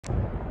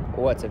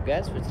What's up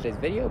guys, for today's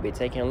video we'll be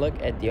taking a look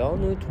at the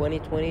all-new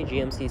 2020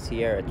 GMC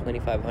Sierra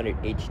 2500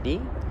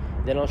 HD.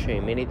 Then I'll show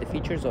you many of the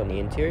features on the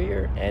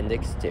interior and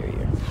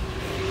exterior.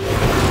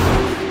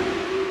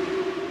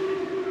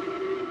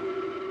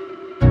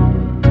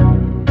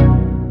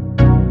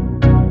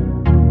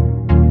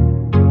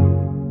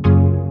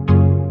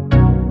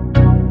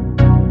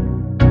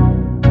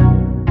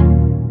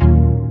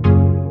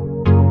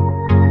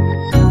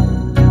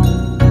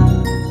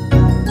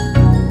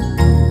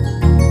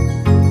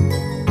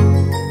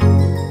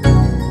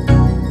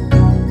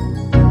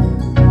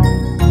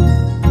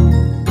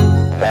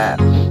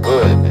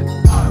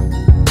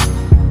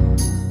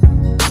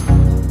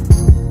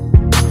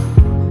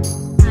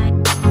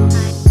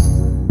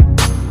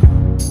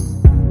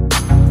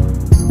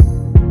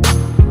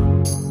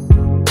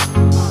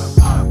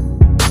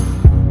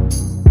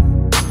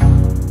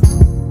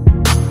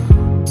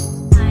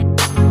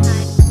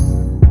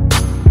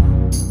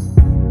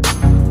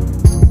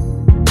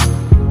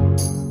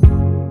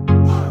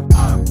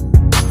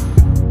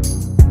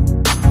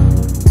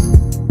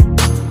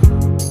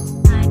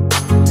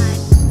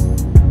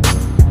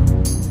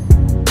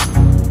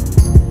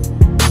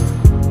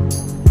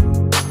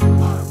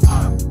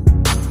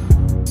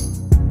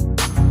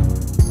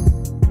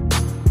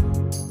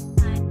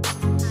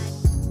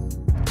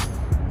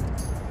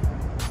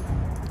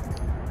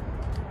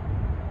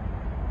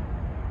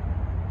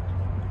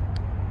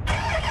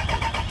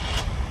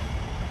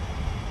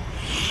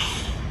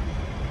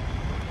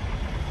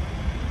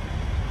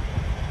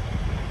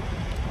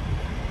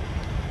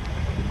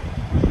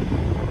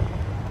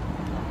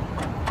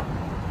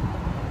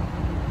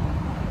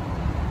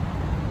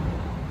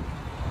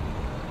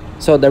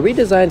 So the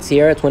redesigned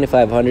Sierra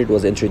 2500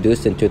 was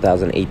introduced in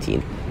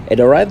 2018. It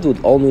arrived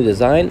with all new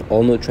design,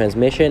 all new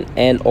transmission,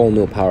 and all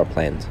new power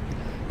plant.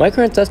 My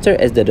current tester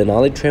is the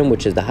Denali trim,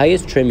 which is the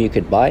highest trim you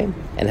could buy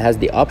and has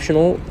the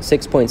optional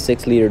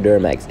 6.6 liter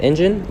Duramax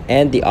engine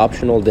and the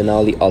optional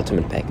Denali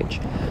Ultimate package,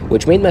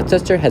 which made my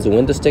tester has a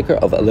window sticker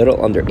of a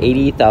little under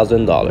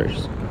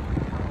 $80,000.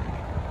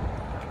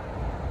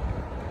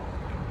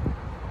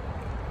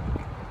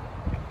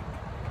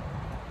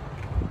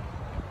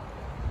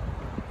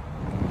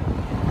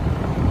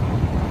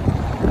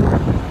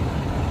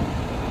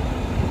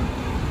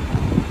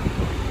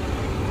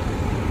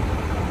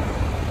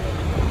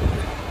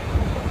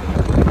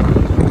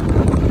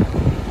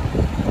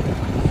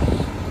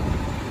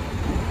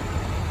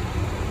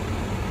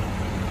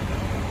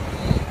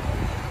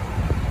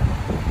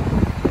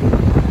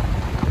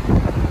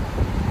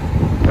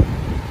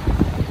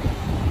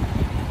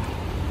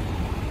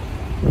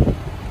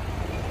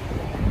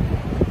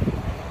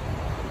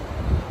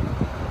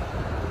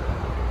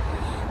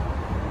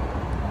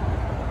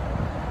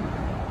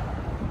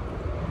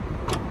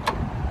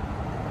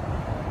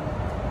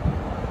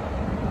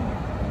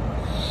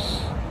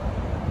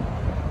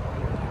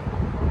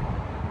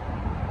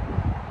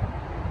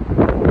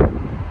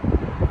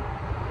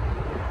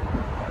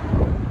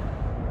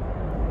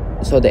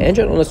 So the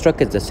engine on this truck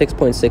is the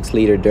 6.6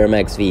 liter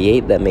Duramax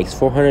V8 that makes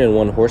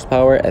 401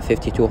 horsepower at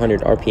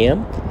 5200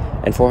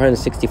 RPM and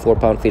 464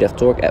 pound-feet of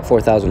torque at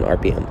 4000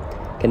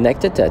 RPM.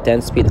 Connected to a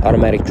 10-speed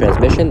automatic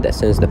transmission that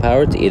sends the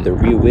power to either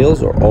rear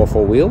wheels or all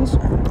four wheels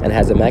and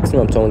has a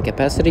maximum towing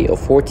capacity of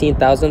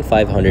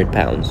 14,500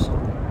 pounds.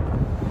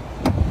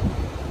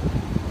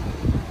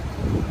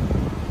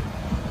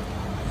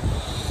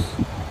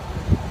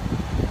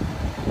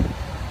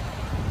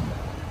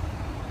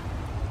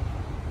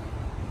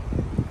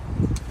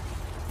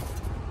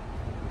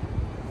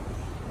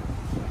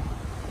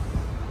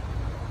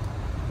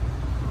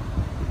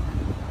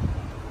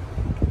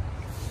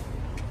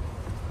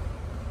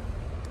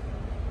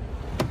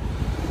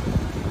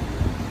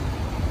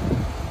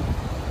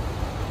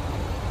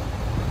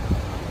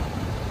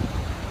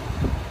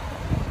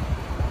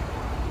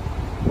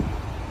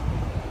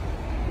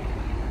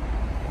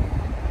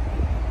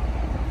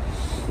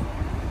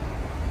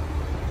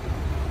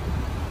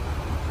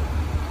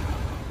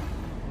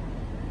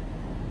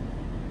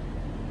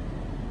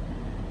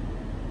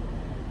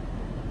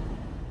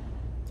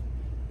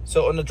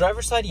 So on the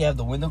driver's side, you have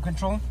the window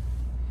control.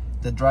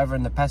 The driver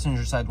and the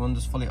passenger side window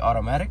is fully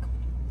automatic.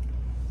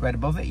 Right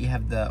above it, you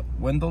have the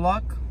window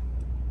lock,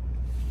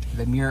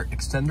 the mirror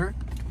extender.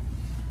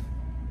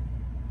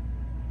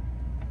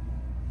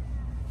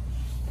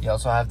 You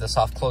also have the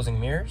soft closing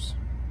mirrors.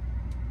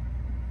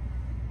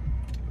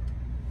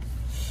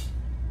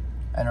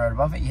 And right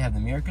above it, you have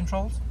the mirror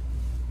controls.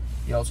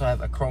 You also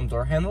have a chrome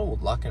door handle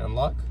with lock and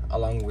unlock,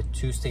 along with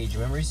 2-stage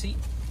memory seat.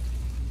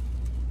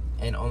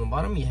 And on the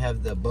bottom, you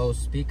have the Bose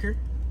speaker.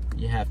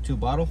 You have 2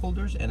 bottle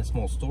holders and a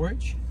small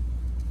storage.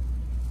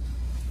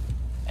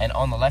 And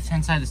on the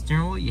left-hand side of the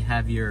steering wheel, you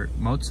have your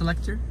mode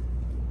selector.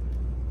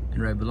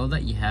 And right below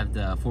that, you have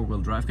the 4-wheel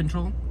drive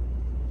control.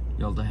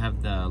 You also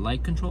have the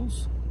light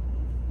controls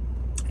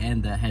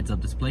and the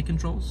heads-up display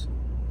controls.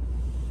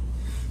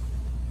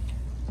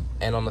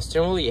 And on the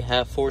steering wheel, you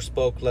have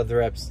 4-spoke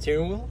leather-wrapped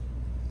steering wheel.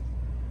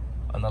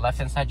 On the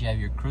left-hand side, you have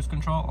your cruise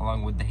control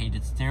along with the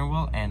heated steering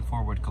wheel and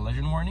forward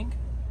collision warning.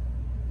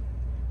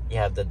 You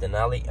have the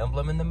Denali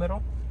emblem in the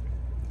middle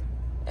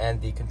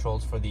and the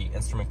controls for the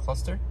instrument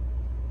cluster.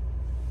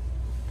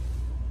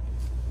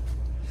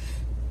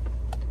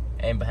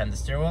 And behind the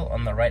steering wheel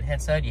on the right hand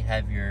side, you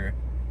have your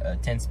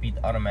 10-speed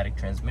automatic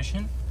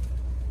transmission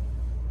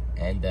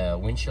and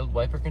windshield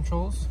wiper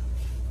controls.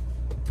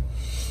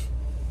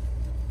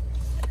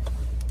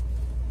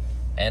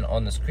 And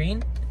on the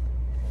screen,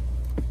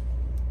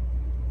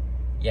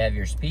 you have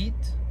your speed,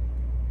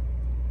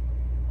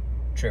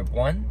 trip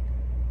 1,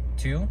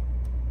 2,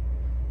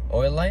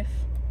 oil life,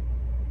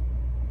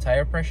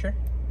 tire pressure,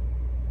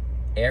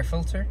 air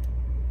filter,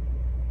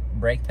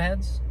 brake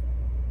pads,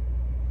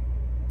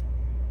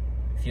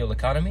 fuel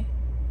economy.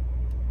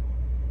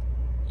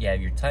 You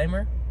have your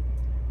timer,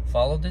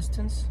 follow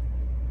distance,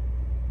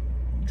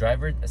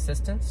 driver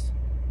assistance,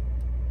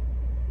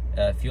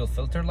 fuel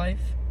filter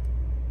life,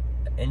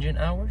 engine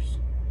hours,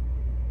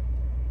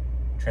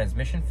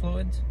 transmission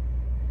fluid,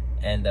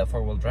 and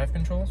 4-wheel drive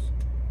controls.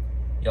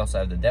 You also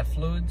have the depth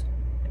fluid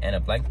and a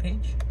blank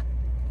page.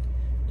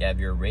 You have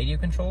your radio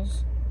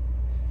controls,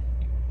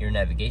 your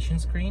navigation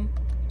screen,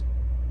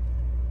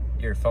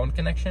 your phone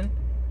connection,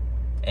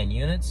 and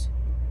units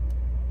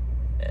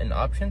and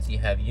options. You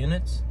have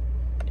units,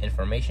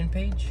 information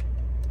page,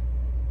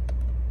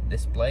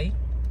 display.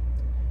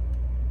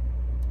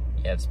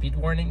 You have speed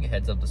warning,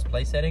 heads-up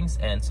display settings,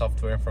 and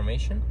software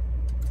information.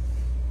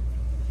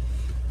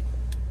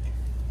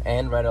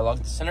 And right along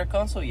the center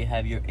console, you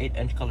have your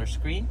 8-inch color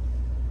screen.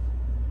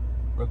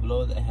 Right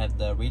below that, have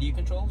the radio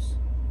controls,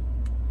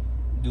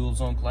 dual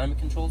zone climate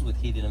controls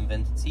with heated and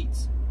vented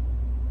seats.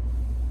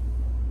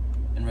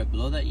 And right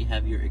below that, you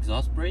have your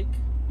exhaust brake,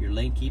 your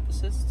lane keep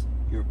assist,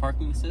 your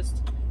parking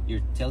assist,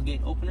 your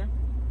tailgate opener,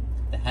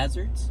 the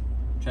hazards,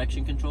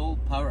 traction control,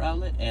 power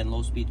outlet, and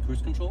low speed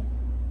cruise control.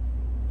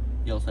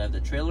 You also have the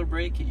trailer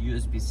brake,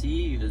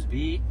 USB-C,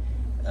 USB,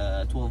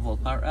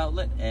 12-volt power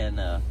outlet, and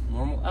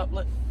normal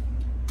outlet.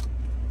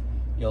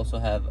 You also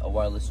have a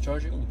wireless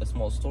charging with a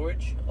small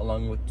storage,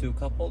 along with 2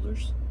 cup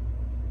holders.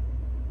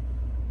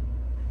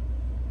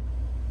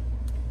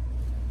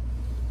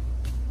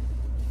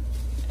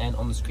 And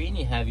on the screen,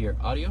 you have your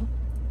audio.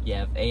 You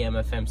have AM,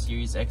 FM,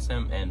 Sirius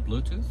XM, and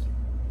Bluetooth.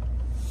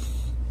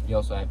 You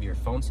also have your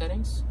phone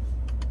settings,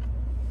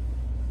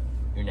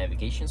 your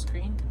navigation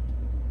screen.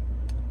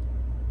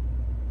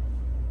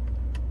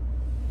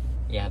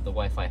 You have the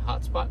Wi-Fi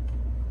hotspot.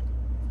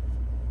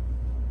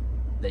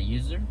 The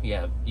user,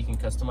 you can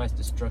customize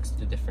the struts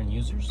to different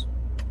users.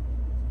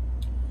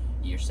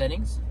 Your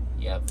settings,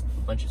 you have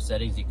a bunch of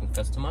settings you can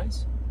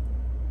customize.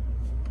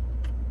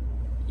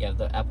 You have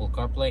the Apple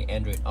CarPlay,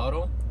 Android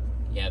Auto.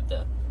 You have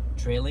the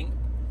trailing.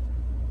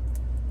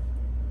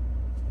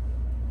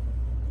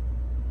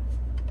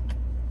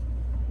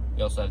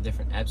 You also have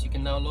different apps you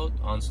can download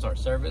on start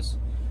service.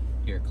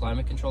 Your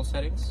climate control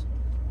settings.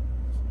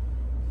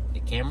 The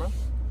camera,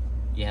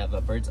 you have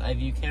a bird's eye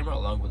view camera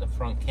along with a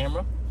front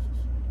camera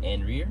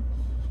and rear.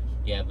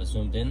 You have a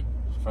zoomed in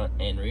front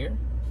and rear.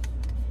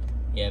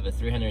 You have a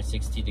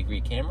 360-degree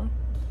camera.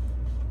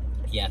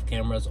 You have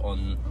cameras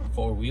on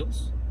 4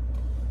 wheels.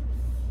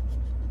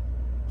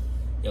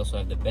 You also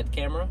have the bed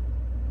camera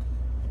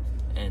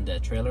and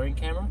the trailering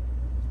camera,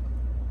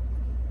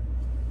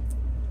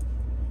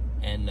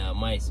 and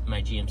my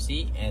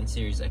GMC and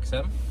Series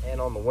XM. And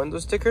on the window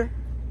sticker,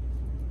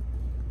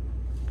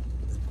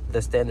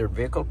 the standard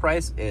vehicle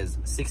price is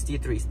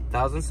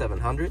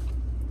 $63,700.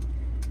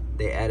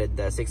 They added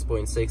the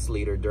 6.6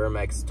 liter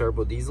Duramax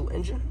turbo diesel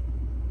engine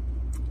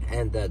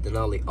and the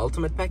Denali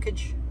Ultimate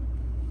package.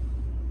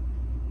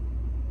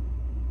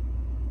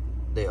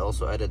 They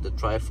also added the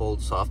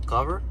trifold soft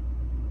cover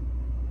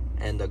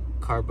and the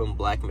carbon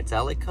black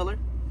metallic color,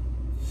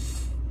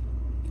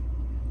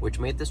 which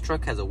made this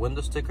truck has a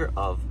window sticker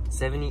of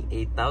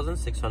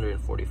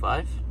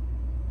 $78,645.